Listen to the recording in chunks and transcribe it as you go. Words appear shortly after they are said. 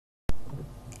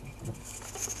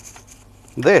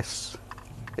This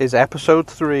is episode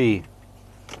 3.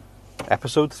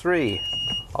 Episode 3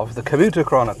 of the Commuter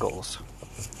Chronicles.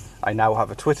 I now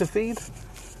have a Twitter feed,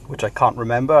 which I can't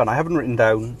remember, and I haven't written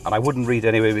down, and I wouldn't read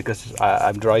anyway because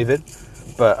I'm driving.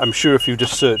 But I'm sure if you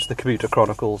just search the Commuter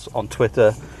Chronicles on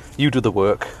Twitter, you do the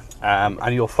work,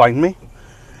 and you'll find me.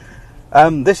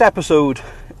 This episode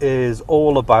is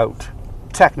all about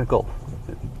the technical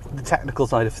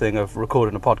side of thing of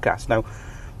recording a podcast. Now,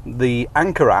 the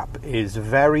Anchor app is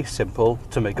very simple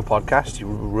to make a podcast. You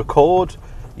record,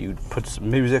 you put some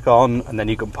music on, and then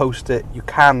you can post it. You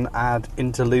can add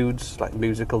interludes, like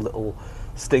musical little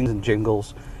stings and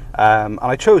jingles. And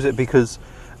I chose it because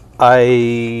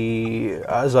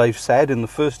as I've said in the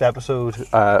first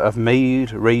episode, I've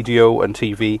made radio and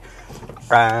TV,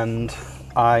 and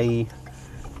I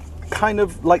kind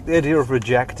of like the idea of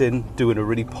rejecting doing a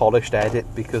really polished edit,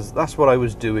 because that's what I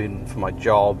was doing for my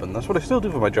job, and that's what I still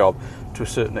do for my job to a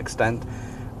certain extent.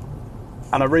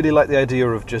 And I really like the idea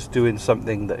of just doing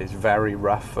something that is very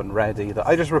rough and ready, that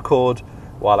I just record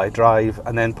while I drive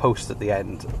and then post at the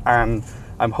end. And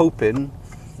I'm hoping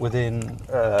within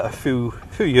a few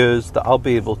years that I'll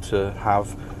be able to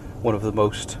have one of the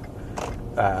most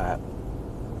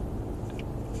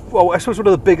I suppose one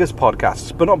of the biggest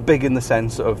podcasts, but not big in the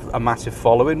sense of a massive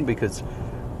following, because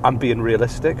I'm being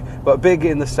realistic, but big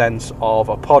in the sense of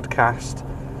a podcast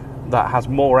that has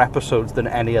more episodes than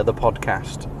any other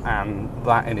podcast, and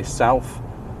that in itself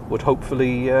would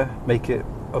hopefully make it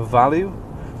of value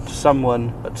to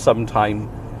someone at some time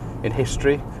in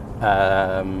history.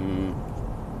 I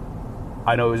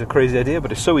know it was a crazy idea,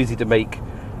 but it's so easy to make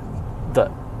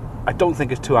that I don't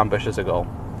think it's too ambitious a goal.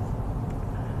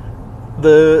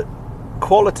 The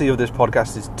quality of this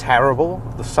podcast is terrible.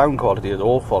 The sound quality is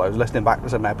awful. I was listening back to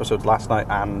some episodes last night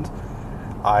and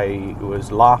I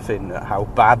was laughing at how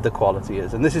bad the quality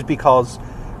is. And this is because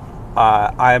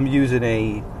I am using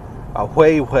a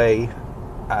Huawei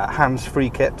hands-free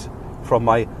kit from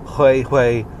my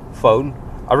Huawei phone.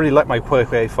 I really like my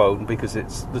Huawei phone because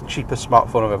it's the cheapest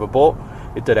smartphone I've ever bought.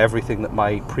 It did everything that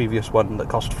my previous one that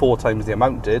cost 4 times the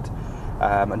amount did,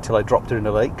 until I dropped it in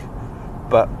a lake.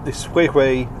 But this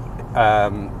Huawei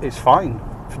is fine.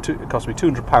 It cost me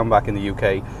 £200 back in the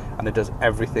UK, and it does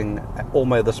everything all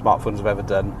my other smartphones have ever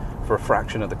done for a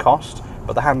fraction of the cost.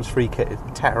 But the hands-free kit is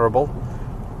terrible.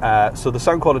 So the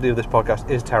sound quality of this podcast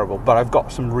is terrible. But I've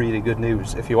got some really good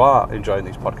news. If you are enjoying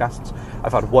these podcasts,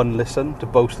 I've had one listen to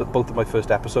both of my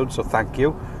first episodes, so thank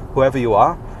you, whoever you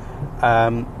are.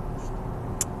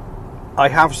 I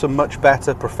have some much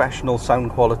better professional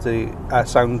sound quality,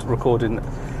 sound recording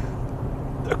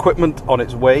equipment on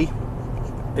its way.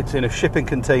 It's in a shipping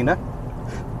container,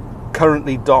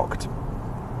 currently docked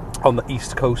on the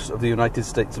east coast of the United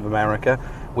States of America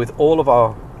with all of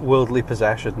our worldly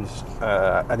possessions,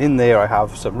 and in there I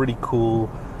have some really cool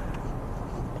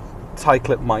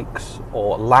tie-clip mics,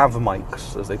 or lav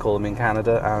mics as they call them in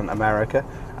Canada and America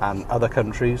and other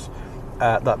countries,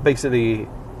 that basically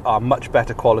are much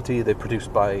better quality. They're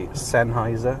produced by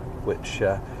Sennheiser, which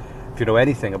if you know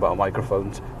anything about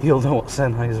microphones, you'll know what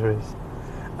Sennheiser is.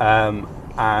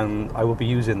 And I will be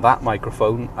using that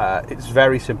microphone. It's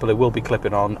very simple. It will be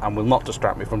clipping on and will not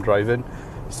distract me from driving.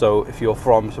 So if you're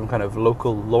from some kind of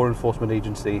local law enforcement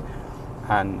agency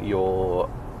and you're,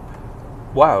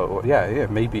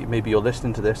 maybe you're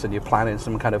listening to this and you're planning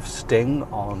some kind of sting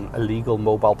on illegal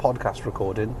mobile podcast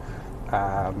recording,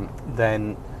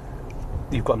 then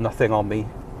you've got nothing on me.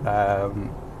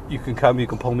 You can come, you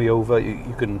can pull me over,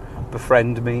 you can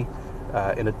befriend me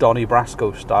in a Donnie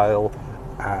Brasco style,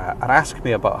 and ask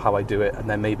me about how I do it, and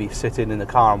then maybe sit in the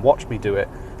car and watch me do it,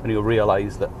 and you'll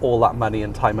realise that all that money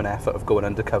and time and effort of going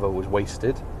undercover was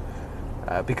wasted,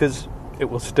 because it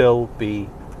will still be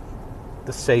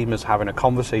the same as having a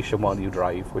conversation while you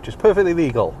drive, which is perfectly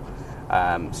legal.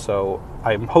 So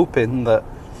I'm hoping that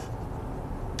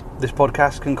this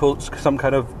podcast can cause some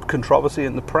kind of controversy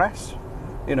in the press.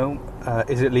 You know,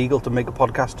 is it legal to make a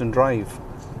podcast and drive?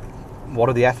 What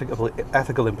are the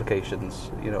ethical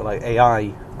implications? You know, like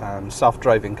AI and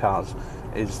self-driving cars.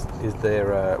 Is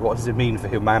there? What does it mean for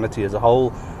humanity as a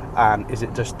whole? And is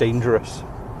it just dangerous?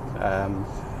 I'm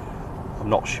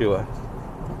not sure.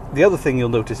 The other thing you'll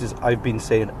notice is I've been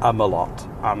saying a lot,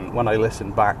 and when I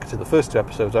listened back to the first 2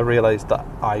 episodes, I realised that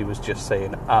I was just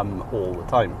saying all the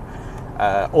time.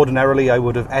 Ordinarily, I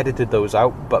would have edited those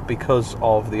out, but because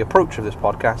of the approach of this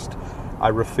podcast, I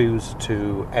refuse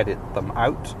to edit them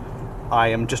out. I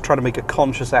am just trying to make a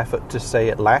conscious effort to say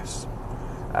it less,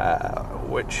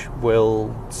 which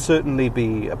will certainly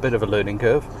be a bit of a learning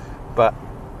curve, but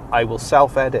I will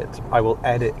self-edit. I will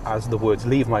edit as the words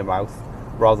leave my mouth,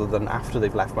 rather than after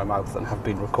they've left my mouth and have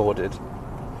been recorded.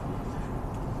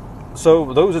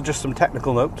 So those are just some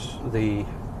technical notes. The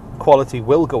quality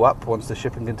will go up once the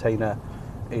shipping container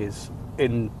is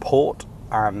in port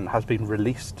and has been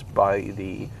released by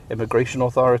the immigration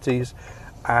authorities,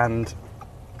 and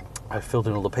I've filled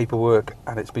in all the paperwork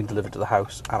and it's been delivered to the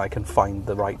house, and I can find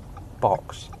the right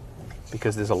box,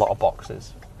 because there's a lot of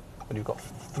boxes. When you've got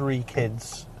 3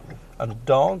 kids and a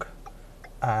dog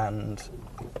and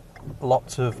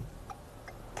lots of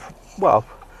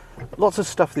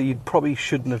stuff that you probably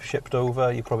shouldn't have shipped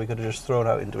over, you probably could have just thrown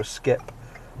out into a skip,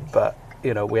 but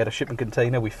you know, we had a shipping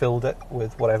container, we filled it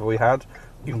with whatever we had,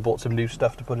 even bought some new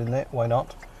stuff to put in there, why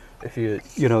not? If you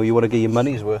want to get your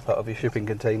money's worth out of your shipping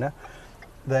container,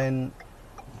 then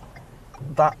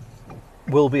that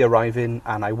will be arriving,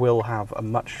 and I will have a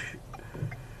much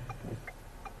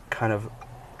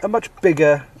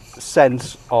bigger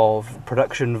sense of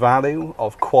production value,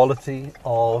 of quality,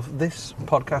 of this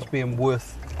podcast being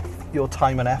worth your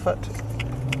time and effort.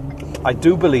 I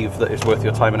do believe that it's worth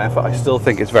your time and effort. I still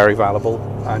think it's very valuable,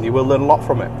 and you will learn a lot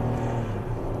from it.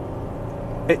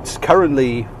 It's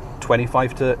currently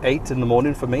 25 to 8 in the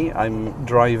morning for me. I'm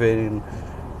driving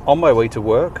on my way to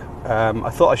work. I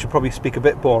thought I should probably speak a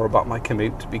bit more about my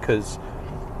commute because,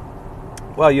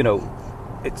 well, you know,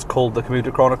 it's called the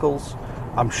Commuter Chronicles.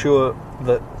 I'm sure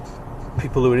that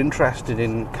people who are interested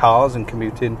in cars and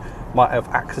commuting might have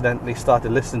accidentally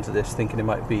started listening to this thinking it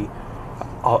might be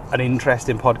an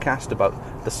interesting podcast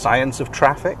about the science of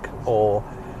traffic or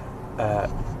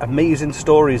amazing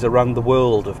stories around the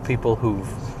world of people who've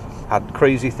had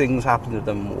crazy things happen to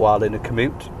them while in a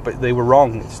commute, but they were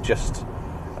wrong. It's just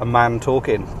a man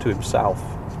talking to himself.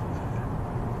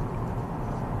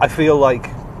 I feel like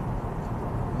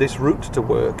this route to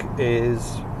work is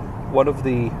one of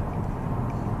the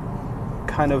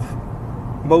kind of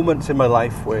moments in my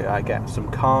life where I get some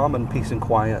calm and peace and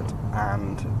quiet,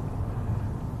 and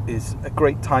is a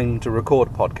great time to record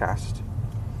a podcast.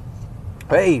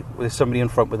 Hey, there's somebody in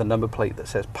front with a number plate that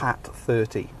says Pat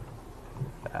 30,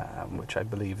 which I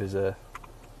believe is a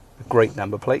great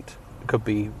number plate. It could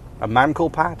be a man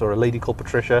called Pat or a lady called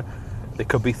Patricia. They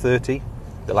could be 30.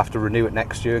 They'll have to renew it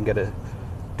next year and get a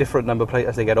different number plate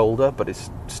as they get older, but it's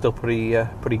still pretty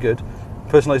good.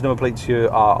 Personalised number plates here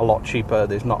are a lot cheaper.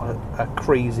 There's not a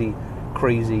crazy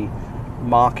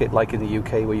market like in the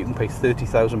UK where you can pay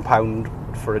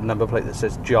 £30,000 for a number plate that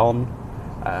says John.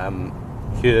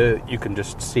 Here you can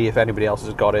just see if anybody else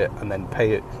has got it and then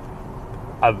pay it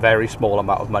a very small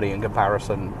amount of money in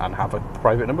comparison and have a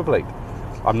private number plate.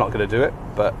 I'm not going to do it,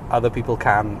 but other people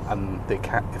can, and they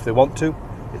can if they want to.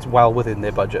 It's well within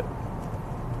their budget.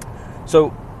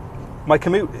 So my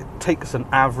commute takes an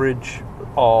average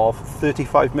of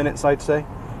 35 minutes, I'd say.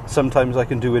 Sometimes I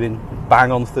can do it in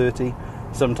bang on 30.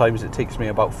 Sometimes it takes me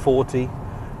about 40.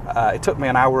 It took me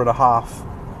an hour and a half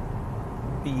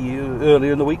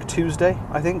earlier in the week, Tuesday,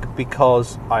 I think,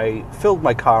 because I filled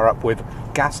my car up with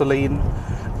gasoline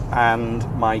and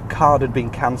my card had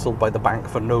been cancelled by the bank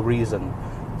for no reason.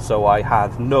 So I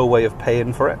had no way of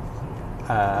paying for it.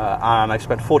 And I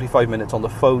spent 45 minutes on the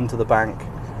phone to the bank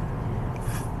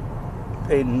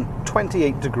in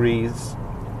 28 degrees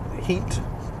heat,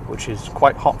 which is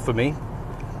quite hot for me,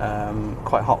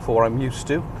 quite hot for what I'm used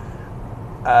to.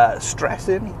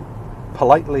 Stressing,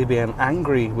 politely being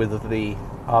angry with the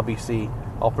RBC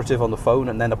operative on the phone,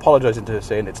 and then apologising to her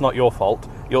saying, it's not your fault,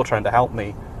 you're trying to help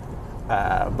me.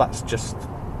 That's just,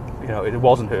 it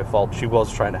wasn't her fault, she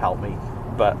was trying to help me.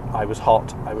 But I was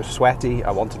hot, I was sweaty,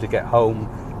 I wanted to get home,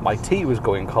 my tea was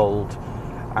going cold,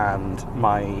 and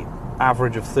my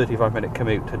average of 35-minute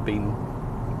commute had been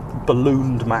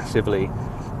ballooned massively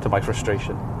to my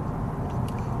frustration.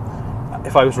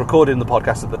 If I was recording the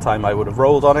podcast at the time, I would have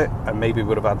rolled on it and maybe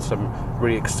would have had some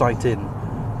really exciting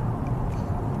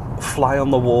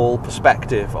fly-on-the-wall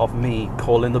perspective of me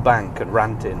calling the bank and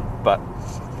ranting, but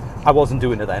I wasn't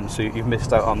doing it then, so you've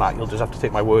missed out on that. You'll just have to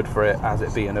take my word for it as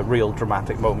it being a real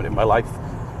dramatic moment in my life,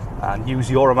 and use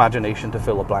your imagination to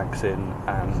fill the blanks in,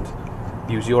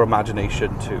 and use your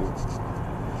imagination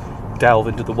to delve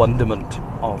into the wonderment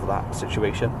of that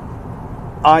situation.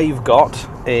 I've got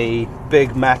a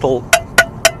big metal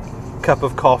cup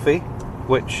of coffee,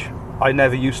 which I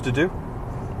never used to do.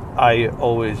 I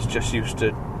always just used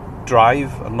to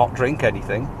drive and not drink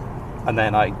anything, and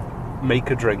then I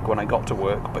make a drink when I got to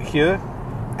work. But here,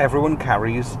 everyone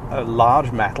carries a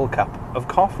large metal cup of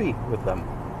coffee with them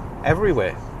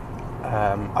everywhere.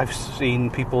 I've seen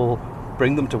people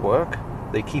bring them to work.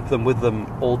 They keep them with them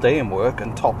all day in work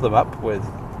and top them up with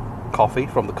coffee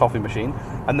from the coffee machine,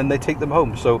 and then they take them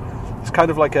home. So it's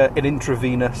kind of like an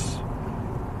intravenous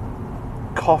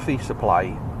coffee supply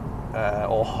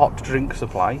or hot drink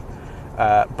supply,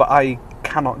 but I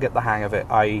cannot get the hang of it.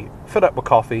 I fill up with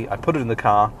coffee, I put it in the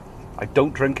car, I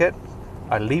don't drink it,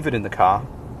 I leave it in the car,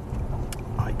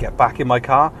 I get back in my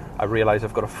car, I realise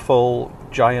I've got a full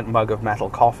giant mug of metal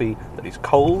coffee that is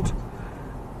cold,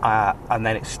 and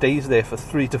then it stays there for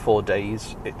 3 to 4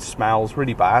 days. It smells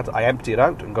really bad. I empty it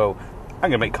out and go, I'm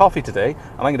going to make coffee today,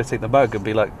 and I'm going to take the mug and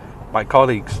be like my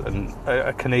colleagues and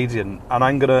a Canadian, and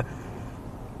I'm going to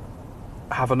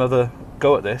have another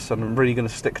go at this, and I'm really going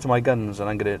to stick to my guns, and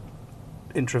I'm going to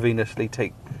intravenously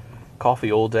take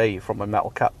coffee all day from my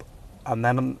metal cup, and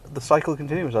then the cycle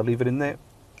continues. I leave it in there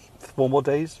for 4 more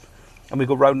days, and we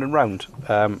go round and round.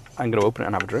 I'm going to open it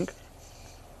and have a drink.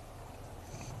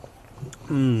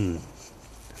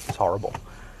 It's horrible.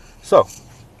 So,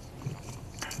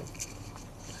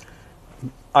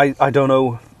 I don't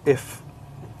know if...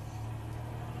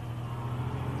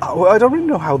 I don't really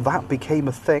know how that became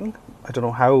a thing. I don't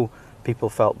know how people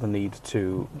felt the need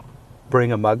to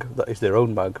bring a mug that is their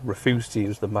own mug, refuse to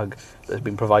use the mug that has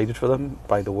been provided for them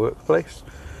by the workplace,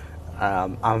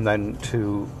 and then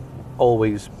to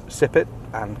always sip it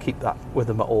and keep that with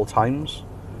them at all times.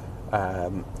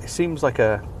 It seems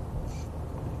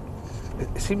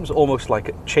almost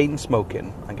like chain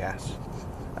smoking, I guess.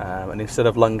 And instead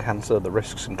of lung cancer, the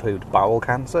risks include bowel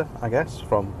cancer, I guess,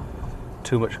 from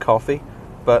too much coffee.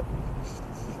 But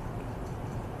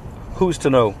who's to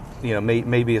know? You know,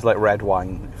 maybe it's like red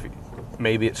wine.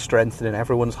 Maybe it's strengthening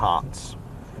everyone's hearts,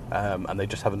 and they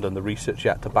just haven't done the research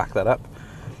yet to back that up.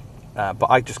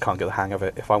 But I just can't get the hang of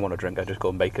it. If I want to drink, I just go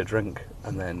and make a drink.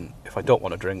 And then if I don't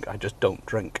want to drink, I just don't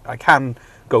drink. I can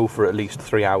go for at least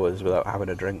 3 hours without having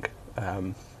a drink,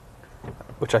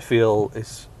 which I feel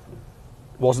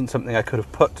wasn't something I could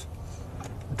have put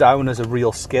down as a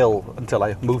real skill until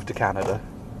I moved to Canada,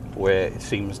 where it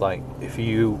seems like if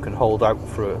you can hold out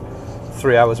for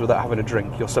 3 hours without having a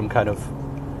drink, you're some kind of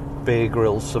Bear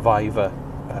Grylls survivor,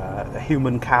 a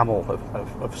human camel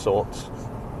of sorts,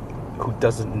 who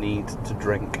doesn't need to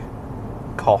drink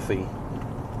coffee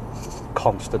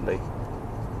constantly.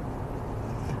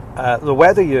 The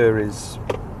weather here is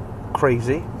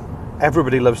crazy.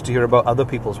 Everybody loves to hear about other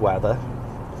people's weather.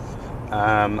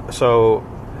 So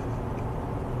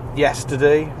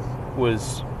yesterday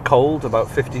was cold, about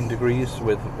 15 degrees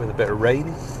with a bit of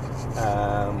rain,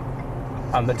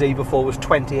 and the day before was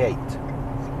 28.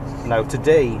 Now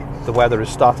today the weather has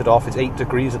started off, it's 8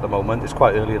 degrees at the moment, it's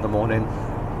quite early in the morning,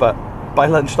 but by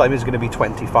lunchtime it's going to be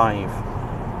 25,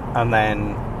 and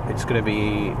then it's going to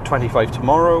be 25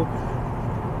 tomorrow,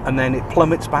 and then it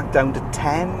plummets back down to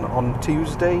 10 on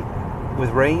Tuesday with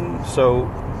rain. So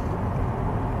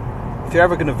if you're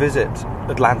ever going to visit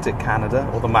Atlantic Canada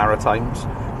or the Maritimes,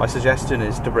 my suggestion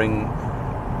is to bring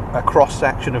a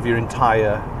cross-section of your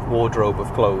entire wardrobe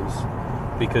of clothes,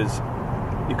 because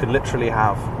you can literally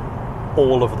have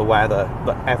all of the weather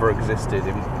that ever existed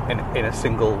in a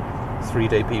single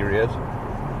 3-day period.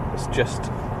 It's just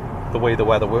the way the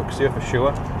weather works here, for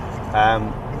sure.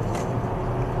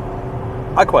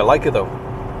 I quite like it though.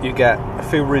 You get a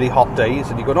few really hot days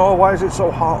and you go, oh, why is it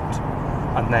so hot?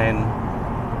 And then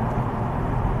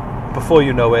before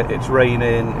you know it, it's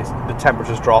raining, the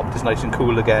temperature's dropped, it's nice and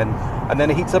cool again, and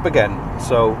then it heats up again.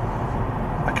 So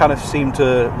I kind of seem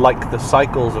to like the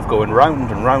cycles of going round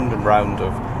and round and round,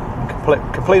 of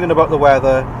complaining about the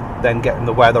weather, then getting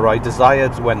the weather I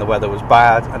desired when the weather was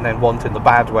bad, and then wanting the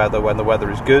bad weather when the weather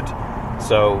is good.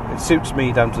 So it suits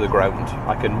me down to the ground.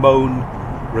 I can moan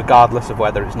regardless of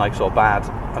whether it's nice or bad,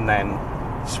 and then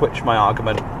switch my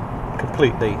argument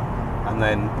completely, and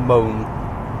then moan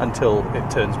until it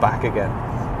turns back again.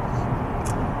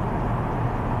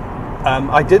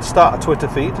 I did start a Twitter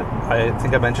feed. I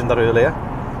think I mentioned that earlier.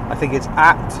 I think it's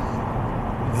at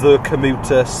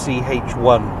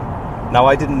TheCommuterCH1. Now,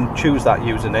 I didn't choose that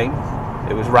username.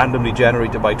 It was randomly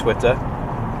generated by Twitter,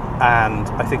 and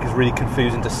I think it's really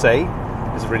confusing to say.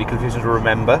 It's really confusing to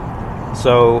remember.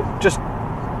 So just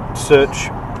search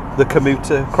The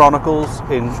Commuter Chronicles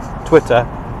in Twitter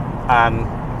and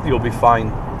you'll be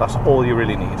fine. That's all you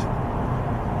really need.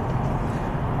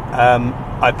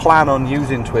 I plan on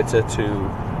using Twitter to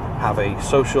have a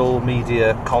social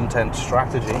media content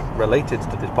strategy related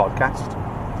to this podcast,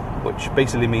 which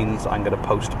basically means I'm going to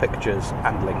post pictures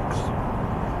and links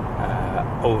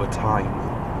over time,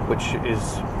 which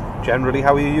is generally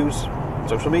how you use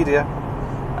social media.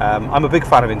 I'm a big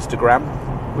fan of Instagram,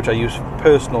 which I use for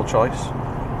personal choice,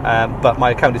 but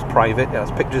my account is private. It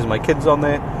has pictures of my kids on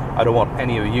there. I don't want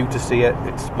any of you to see it.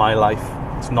 It's my life.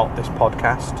 It's not this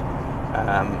podcast.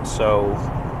 So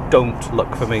don't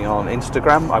look for me on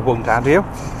Instagram. I won't add you.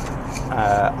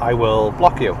 I will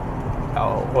block you.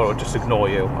 or just ignore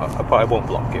you, but I won't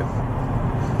block you.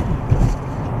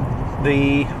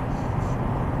 The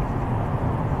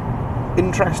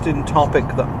interesting topic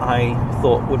that I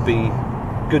thought would be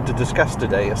good to discuss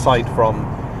today, aside from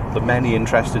the many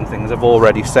interesting things I've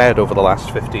already said over the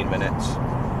last 15 minutes,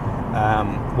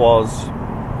 was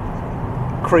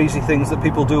crazy things that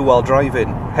people do while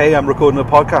driving. Hey, I'm recording a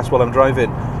podcast while I'm driving.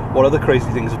 What other crazy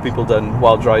things have people done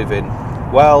while driving?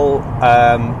 Well,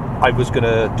 I was going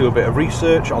to do a bit of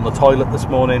research on the toilet this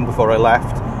morning before I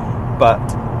left, but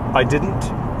I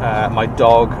didn't. My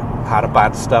dog had a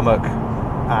bad stomach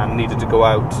and needed to go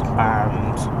out,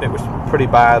 and it was pretty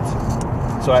bad,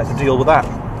 so I had to deal with that.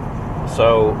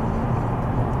 So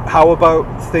how about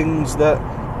things that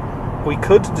we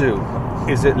could do?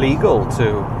 Is it legal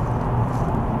to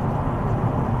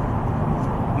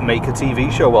make a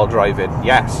TV show while driving?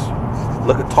 Yes.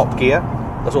 Look at Top Gear.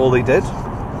 That's all they did,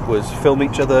 was film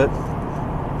each other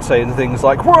saying things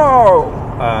like "whoa"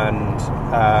 and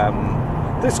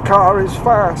 "this car is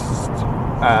fast"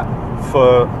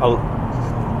 for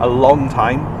a long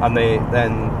time, and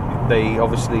they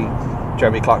obviously,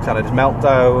 Jeremy Clarkson had his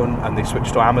meltdown, and they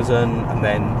switched to Amazon, and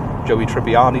then Joey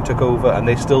Tribbiani took over, and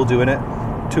they're still doing it.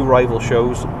 2 rival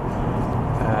shows.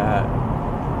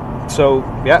 So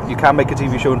yeah, you can make a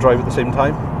TV show and drive at the same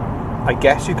time. I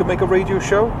guess you could make a radio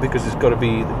show, because it's got to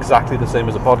be exactly the same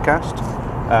as a podcast.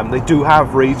 They do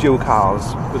have radio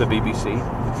cars with the BBC,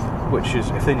 which is,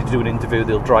 if they need to do an interview,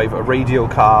 they'll drive a radio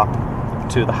car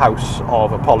to the house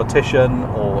of a politician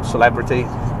or celebrity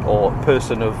or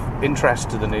person of interest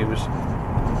to the news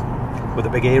with a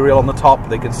big aerial on the top.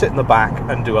 They can sit in the back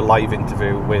and do a live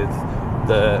interview with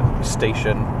the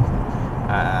station.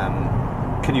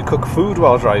 Can you cook food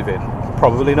while driving?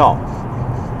 Probably not.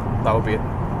 That would be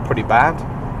pretty bad.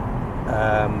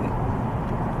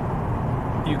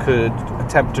 You could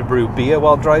attempt to brew beer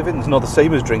while driving. It's not the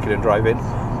same as drinking and driving,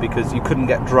 because you couldn't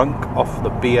get drunk off the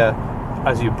beer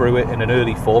as you brew it in an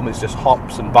early form. It's just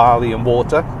hops and barley and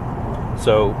water.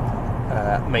 So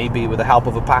maybe with the help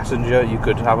of a passenger, you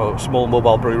could have a small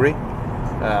mobile brewery.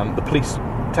 The police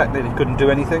technically couldn't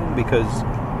do anything because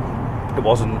it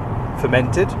wasn't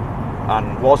fermented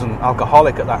and wasn't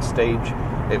alcoholic at that stage.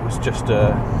 It was just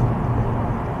a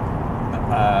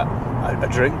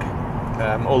drink.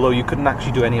 Although you couldn't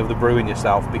actually do any of the brewing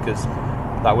yourself, because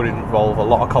that would involve a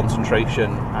lot of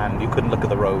concentration and you couldn't look at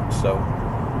the road. So,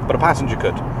 but a passenger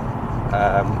could.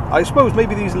 I suppose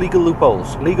maybe these legal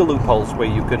loopholes where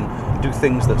you can do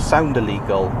things that sound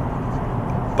illegal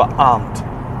but aren't,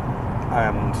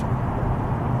 and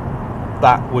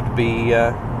that would be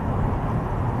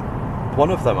one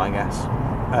of them, I guess.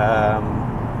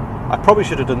 I probably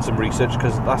should have done some research,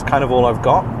 because that's kind of all I've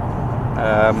got.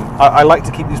 I like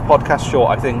to keep these podcasts short.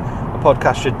 I think a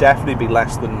podcast should definitely be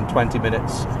less than 20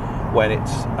 minutes when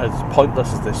it's as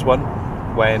pointless as this one,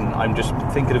 when I'm just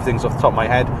thinking of things off the top of my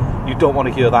head. You don't want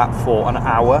to hear that for an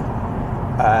hour.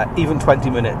 Even 20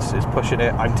 minutes is pushing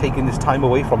it. I'm taking this time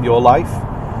away from your life,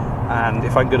 and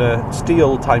if I'm going to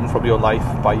steal time from your life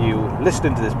by you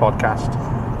listening to this podcast,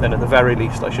 then at the very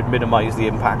least I should minimise the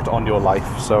impact on your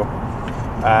life. So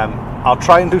I'll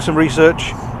try and do some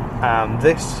research.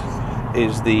 This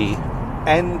is the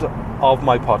end of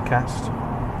my podcast,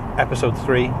 episode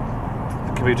 3,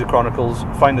 The Commuter Chronicles.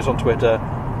 Find us on Twitter.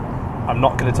 I'm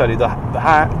not going to tell you the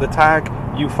tag.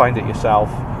 You find it yourself.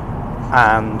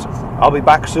 And I'll be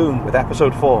back soon with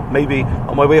episode 4. Maybe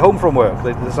on my way home from work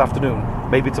later this afternoon.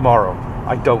 Maybe tomorrow.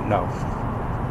 I don't know.